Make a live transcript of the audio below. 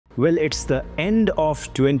Well, it's the end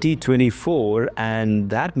of 2024, and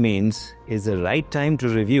that means it's the right time to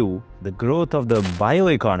review the growth of the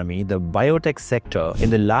bioeconomy, the biotech sector in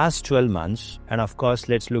the last 12 months. And of course,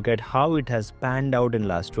 let's look at how it has panned out in the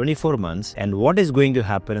last 24 months and what is going to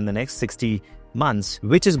happen in the next 60 months,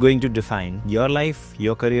 which is going to define your life,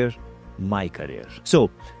 your career, my career.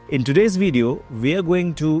 So in today's video, we are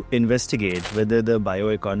going to investigate whether the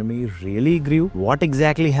bioeconomy really grew, what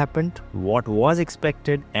exactly happened, what was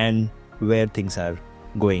expected, and where things are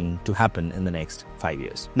going to happen in the next 5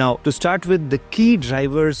 years. Now, to start with, the key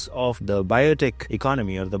drivers of the biotech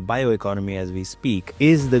economy or the bioeconomy as we speak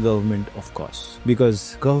is the government, of course,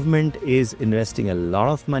 because government is investing a lot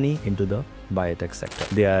of money into the biotech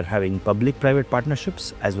sector. They are having public-private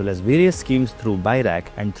partnerships as well as various schemes through BIRAC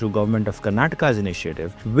and through Government of Karnataka's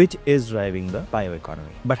initiative, which is driving the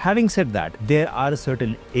bioeconomy. But having said that, there are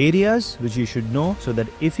certain areas which you should know so that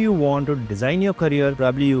if you want to design your career,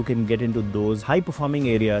 probably you can get into those high-performing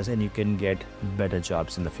areas and you can get better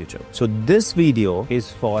jobs in the future. So this video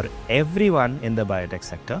is for everyone in the biotech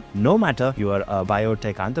sector, no matter you are a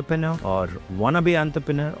biotech entrepreneur or wannabe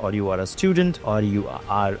entrepreneur, or you are a student, or you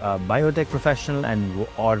are a biotech professional,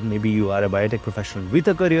 or maybe you are a biotech professional with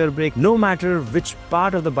a career break. No matter which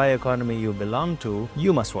part of the bioeconomy you belong to,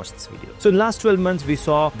 you must watch this video. So in the last 12 months, we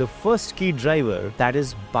saw the first key driver, that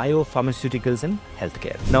is biopharmaceuticals and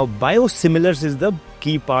healthcare. Now, biosimilars is the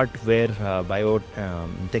key part where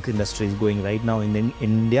biotech industry is going right now in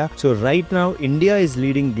India. So right now, India is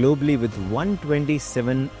leading globally with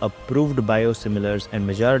 127 approved biosimilars, and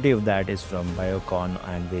majority of that is from Biocon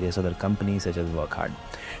and various other companies such as Workhard.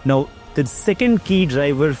 Now, the second key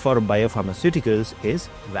driver for biopharmaceuticals is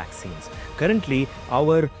vaccines. Currently,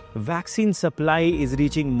 our vaccine supply is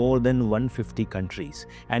reaching more than 150 countries,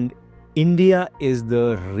 and India is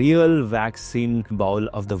the real vaccine bowl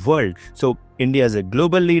of the world. So India is a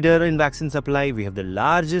global leader in vaccine supply. We have the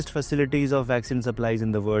largest facilities of vaccine supplies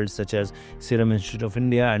in the world, such as Serum Institute of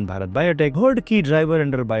India and Bharat Biotech. Third key driver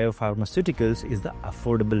under biopharmaceuticals is the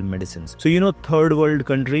affordable medicines. So third world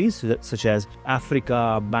countries such as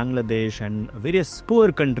Africa, Bangladesh, and various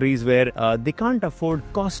poor countries where they can't afford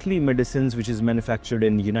costly medicines which is manufactured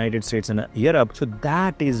in United States and Europe. So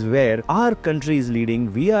that is where our country is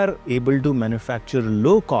leading. We are able to manufacture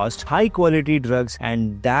low cost, high quality drugs,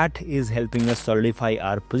 and that is helping us solidify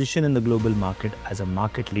our position in the global market as a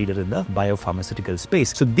market leader in the biopharmaceutical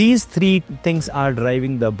space. So these three things are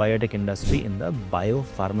driving the biotech industry in the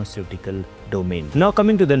biopharmaceutical domain. Now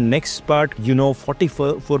coming to the next part,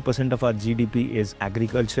 44% of our GDP is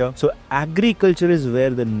agriculture. So agriculture is where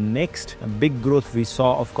the next big growth we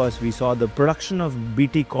saw. Of course, we saw the production of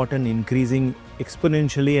BT cotton increasing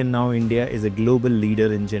exponentially, and now India is a global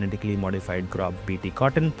leader in genetically modified crop BT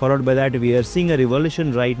cotton. Followed by that, we are seeing a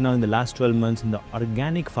revolution right now in the last 12 months in the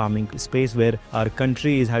organic farming space, where our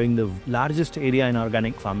country is having the largest area in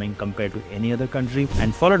organic farming compared to any other country.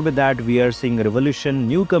 And followed by that, we are seeing a revolution.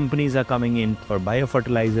 New companies are coming in for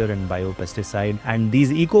biofertilizer and biopesticide, and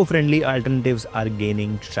these eco-friendly alternatives are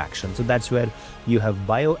gaining traction. So that's where you have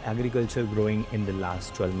bioagriculture growing. In the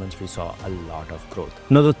last 12 months, we saw a lot of growth.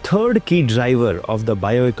 Now, the third key driver of the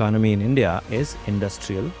bioeconomy in India is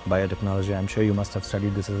industrial biotechnology. I'm sure you must have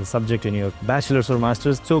studied this as a subject in your bachelor's or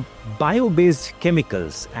master's. So bio-based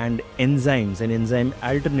chemicals and enzymes and enzyme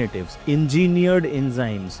alternatives, engineered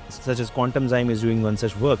enzymes such as quantum zyme is doing one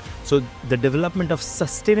such work. So the development of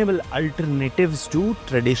sustainable alternatives to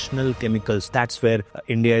traditional chemicals, that's where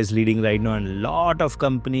India is leading right now, and a lot of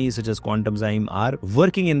companies such as Quantum Zyme are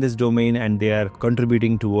working in this domain, and they are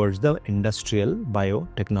contributing towards the industrial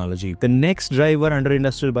biotechnology. The next driver under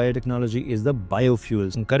industrial biotechnology is the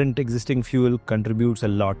biofuels. Current existing fuel contributes a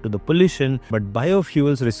lot to the pollution, but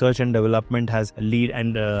biofuels research and development has a lead,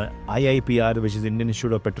 and IIPR, which is Indian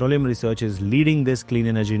Institute of Petroleum Research, is leading this clean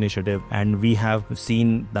energy initiative, and we have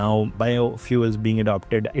seen now biofuels being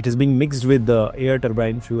adopted. It is being mixed with the air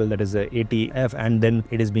turbine fuel, that is the ATF, and then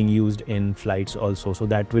it is being used in flights also. So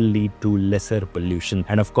that will lead to lesser pollution.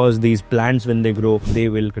 And of course, these plants, when they grow, they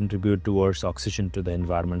will contribute towards oxygen to the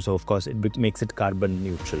environment. So of course, it makes it carbon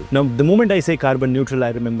neutral. Now, the moment I say carbon neutral,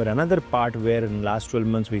 I remember another part where in the last 12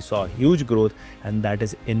 months we saw huge growth, and that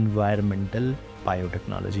is environmental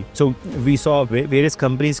biotechnology. So we saw various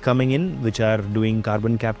companies coming in which are doing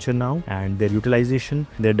carbon capture now, and their utilization,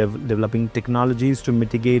 they're developing technologies to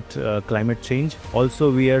mitigate climate change.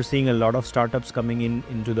 Also, we are seeing a lot of startups coming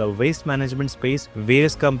into the waste management space.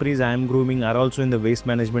 Various companies I am grooming are also in the waste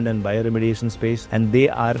management and bioremediation space, and they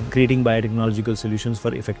are creating biotechnological solutions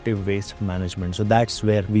for effective waste management. So that's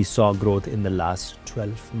where we saw growth in the last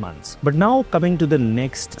 12 months. But now coming to the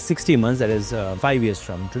next 60 months, that is 5 years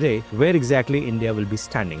from today, where exactly India will be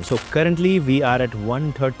standing. So currently we are at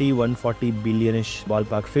 130, 140 billion-ish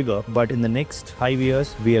ballpark figure, but in the next 5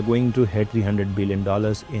 years, we are going to hit $300 billion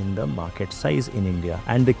in the market size in India.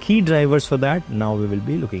 And the key drivers for that, now we will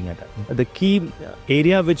be looking at it. The key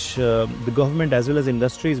area which the government as well as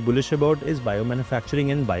industry is bullish about is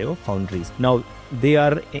biomanufacturing and biofoundries. Now, they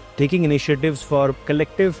are taking initiatives for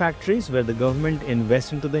collective factories where the government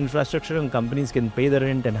invests into the infrastructure and companies can pay the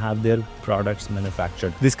rent and have their products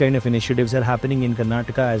manufactured. This kind of initiatives are happening in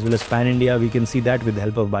Karnataka as well as pan-India. We can see that with the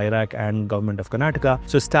help of BIRAC and government of Karnataka.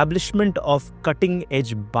 So establishment of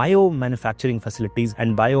cutting-edge biomanufacturing facilities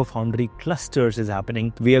and biofoundry clusters is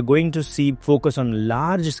happening. We are going to see focus on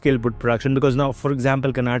large-scale production because now, for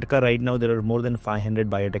example, Karnataka right now, there are more than 500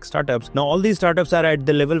 biotech startups. Now, all these startups are at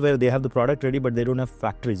the level where they have the product ready, but they don't have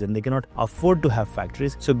factories and they cannot afford to have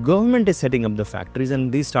factories. So government is setting up the factories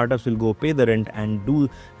and these startups will go pay the rent and do,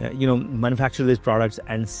 manufacture these products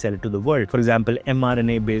and sell it to the world. For example,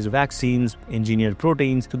 mRNA-based vaccines, engineered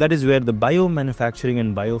proteins. So that is where the biomanufacturing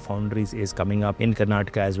and biofoundries is coming up in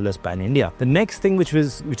Karnataka as well as pan-India. The next thing which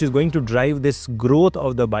is going to drive this growth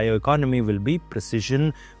of the bioeconomy will be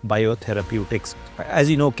precision biotherapeutics. As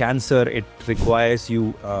you know, cancer, it requires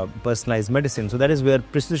you personalized medicine. So that is where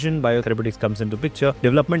precision biotherapeutics comes into picture.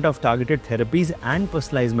 Development of targeted therapies and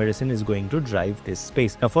personalized medicine is going to drive this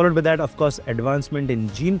space. Now, followed by that, of course, advancement in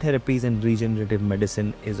gene therapies and regenerative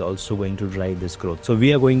medicine is also going to drive this growth. So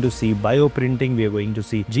we are going to see bioprinting, we are going to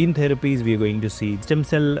see gene therapies, we are going to see stem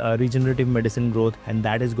cell regenerative medicine growth, and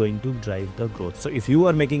that is going to drive the growth. So if you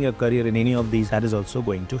are making a career in any of these, that is also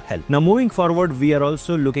going to help. Now, moving forward, we are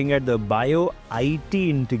also looking at the bio IT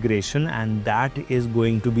integration, and that is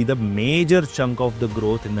going to be the major chunk of the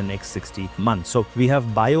growth in the next 60 months. So we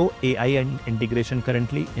have bio AI integration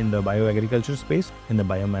currently in the bioagriculture space, in the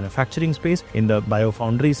biomanufacturing space, in the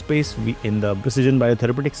biofoundry space, in the precision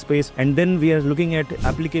biotherapeutic space, and then we are looking at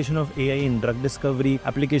application of AI in drug discovery,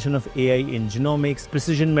 application of AI in genomics,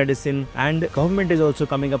 precision medicine, and government is also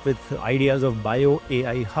coming up with ideas of bio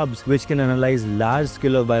AI hubs which can analyze large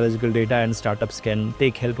scale of biological data, and startups can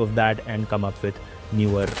take help of that and come up with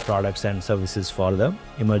newer products and services for the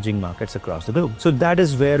emerging markets across the globe. So that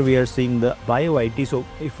is where we are seeing the bio IT. So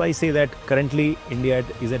if I say that currently India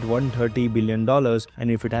is at $130 billion, and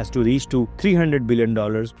if it has to reach to $300 billion,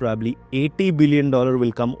 probably $80 billion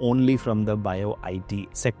will come only from the bio IT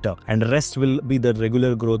sector, and the rest will be the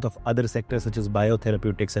regular growth of other sectors such as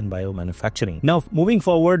biotherapeutics and biomanufacturing. Now, moving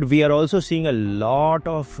forward, we are also seeing a lot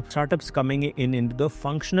of startups coming into the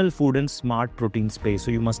functional food and smart protein space.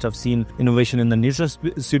 So you must have seen innovation in the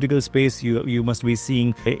nutraceutical space. You must be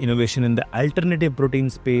seeing innovation in the alternative protein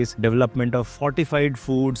space, development of fortified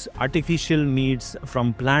foods, artificial meats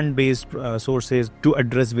from plant-based sources to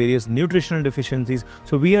address various nutritional deficiencies.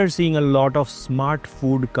 So we are seeing a lot of smart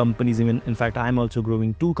food companies. Even in fact, I'm also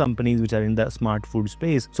growing 2 companies which are in the smart food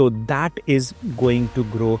space. So that is going to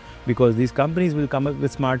grow because these companies will come up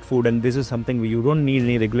with smart food, and this is something where you don't need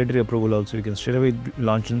any regulatory approval. Also, you can straight away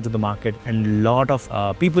launch into the market, and a lot of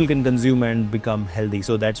people can consume and become healthy.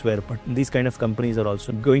 So that's where these kind of companies are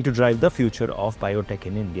also going to drive the future of biotech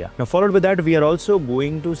in India. Now, followed with that, we are also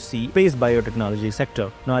going to see space biotechnology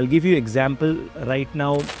sector. Now, I'll give you example. Right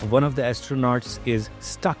now, one of the astronauts is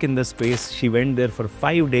stuck in the space. She went there for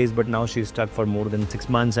 5 days, but now she's stuck for more than 6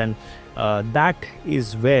 months, and that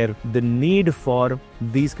is where the need for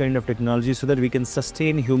these kind of technologies so that we can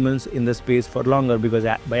sustain humans in the space for longer, because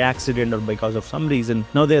by accident or because of some reason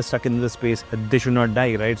now they are stuck in the space, they should not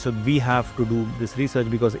die, right? So we have to do this research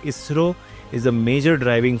because ISRO is a major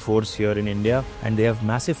driving force here in India, and they have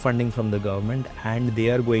massive funding from the government, and they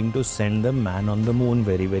are going to send the man on the moon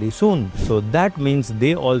very, very soon. So that means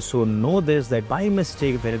they also know this, that by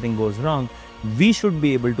mistake, if anything goes wrong, we should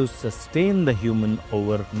be able to sustain the human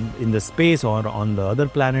over in the space or on the other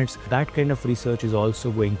planets. That kind of research is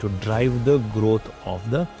also going to drive the growth of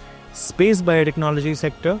the space biotechnology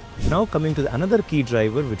sector. Now coming to another key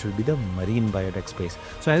driver, which will be the marine biotech space.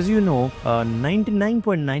 So as you know,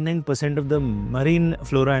 99.99% of the marine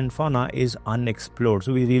flora and fauna is unexplored.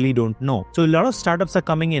 So we really don't know. So a lot of startups are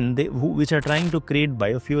coming in which are trying to create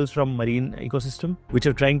biofuels from marine ecosystem, which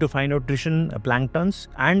are trying to find out nutrition, planktons,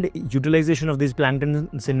 and utilization of these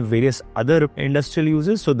planktons in various other industrial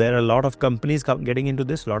uses. So there are a lot of companies getting into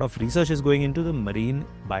this. A lot of research is going into the marine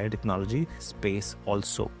biotechnology space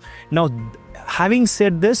also. Now, having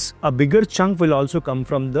said this, a bigger chunk will also come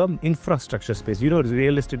from the infrastructure space. You know,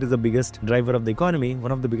 real estate is the biggest driver of the economy,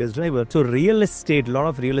 one of the biggest drivers. So real estate, a lot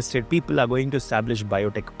of real estate people are going to establish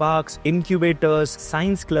biotech parks, incubators,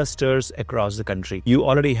 science clusters across the country. You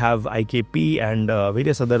already have IKP and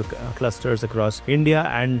various other clusters across India,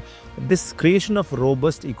 and this creation of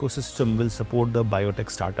robust ecosystem will support the biotech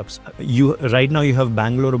startups. Right now you have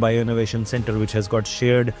Bangalore Bioinnovation Center, which has got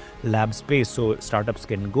shared lab space, so startups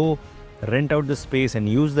can go rent out the space and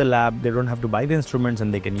use the lab. They don't have to buy the instruments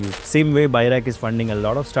and they can use. Same way, Biotech is funding a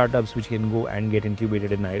lot of startups which can go and get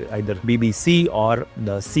incubated in either BBC or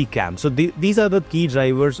the CCAM. So these are the key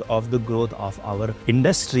drivers of the growth of our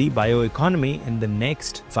industry, bioeconomy, in the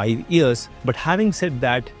next 5 years. But having said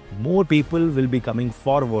that, more people will be coming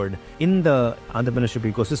forward in the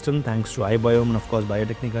entrepreneurship ecosystem thanks to iBiome, and of course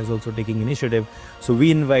Biotechnica is also taking initiative. So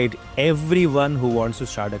we invite everyone who wants to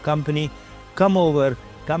start a company,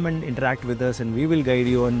 come and interact with us, and we will guide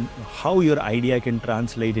you on how your idea can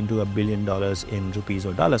translate into $1 billion in rupees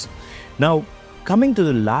or dollars. Now, coming to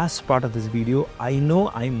the last part of this video, I know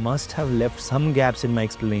I must have left some gaps in my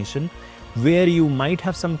explanation where you might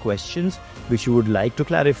have some questions which you would like to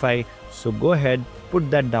clarify. So go ahead, put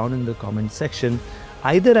that down in the comment section.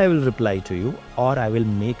 Either I will reply to you or I will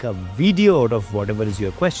make a video out of whatever is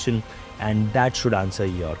your question, and that should answer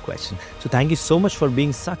your question. So thank you so much for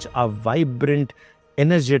being such a vibrant,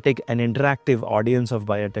 energetic and interactive audience of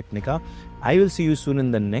Biotechnica. I will see you soon in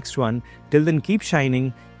the next one. Till then, keep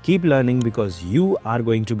shining, keep learning, because you are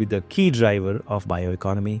going to be the key driver of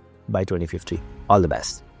bioeconomy by 2050. All the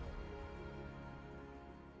best.